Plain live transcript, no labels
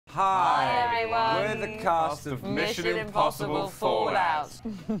Hi, everyone. We're the cast of Mission Impossible Fallout.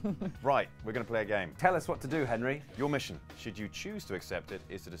 Right, we're going to play a game. Tell us what to do, Henry. Your mission, should you choose to accept it,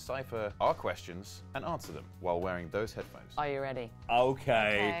 is to decipher our questions and answer them while wearing those headphones. Are you ready?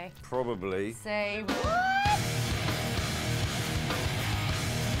 Okay. Probably. Say what?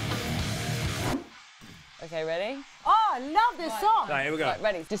 Okay, ready? Oh, I love this song. Right, here we go. Right,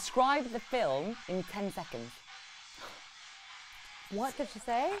 ready. Describe the film in 10 seconds. What did she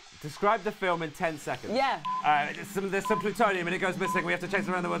say? Describe the film in 10 seconds. Yeah. There's some plutonium and it goes missing. We have to chase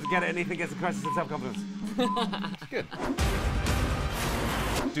around the world to get it, and Ethan gets a crisis of self-confidence. Good.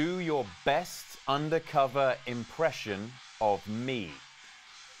 Do your best undercover impression of me.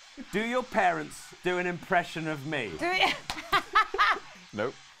 Do your parents do an impression of me? Do it.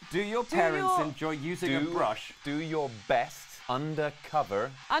 Nope. Do your parents enjoy using a brush? Do your best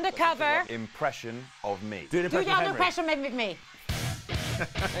undercover impression of me. Do an Do impression the of other Henry. impression with me.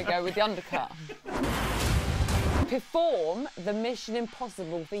 There we go with the undercut. Perform the Mission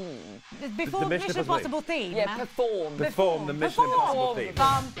Impossible theme. Before The Mission Mission Impossible Impossible theme. Yeah, perform. Perform the Mission Impossible theme.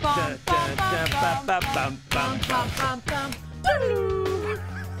 Bum, bum, bum, bum, bum, bum, bum, bum.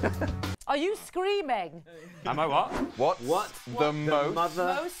 Are you screaming? Am I what? What's the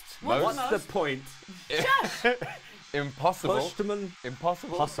most What's the point? impossible? Postman.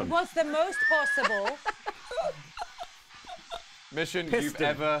 Impossible Possum. What's the most possible mission Piston. you've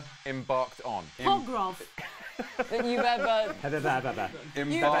ever embarked on? pogrov? that you've ever...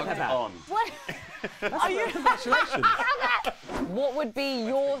 Embarked on. What? Are you? Congratulations. What would be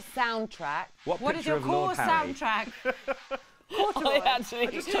your soundtrack? What is picture your of core Lord Harry? soundtrack? I actually...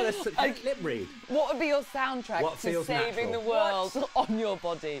 Take lip read. What would be your soundtrack What to feels saving natural? the world on your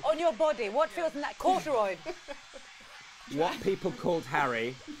body? On your body, what feels corduroy? What people called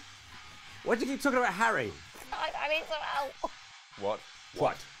Harry. What did you keep talking about Harry? I need some help. What?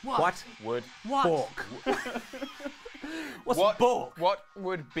 What? Would? What? Bork. What's bork? What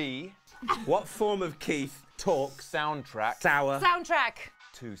would be What form of Keith talks soundtrack sour Soundtrack.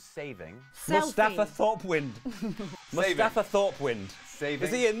 to saving? Mustafa Selfie. Thorpewind. Mustafa Thorpewind. Saving.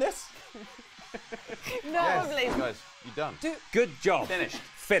 Is he in this? Probably. Yes, guys, you're done. Good job. Finished.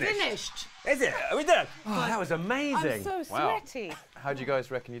 Finished. Is it? Are we done? Oh, that was amazing. I'm so Wow. sweaty. How'd you guys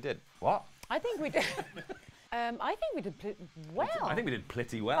reckon you did? What? I think we did. I think we did well. I think we did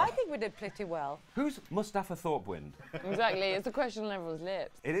pretty well. I think we did pretty well. Who's Mustafa Thorpewind? Exactly. It's a question on everyone's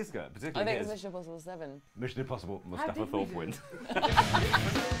lips. It is good, I particularly think it's his. Mission Impossible 7. Mission Impossible, Mustafa did we Thorpewind.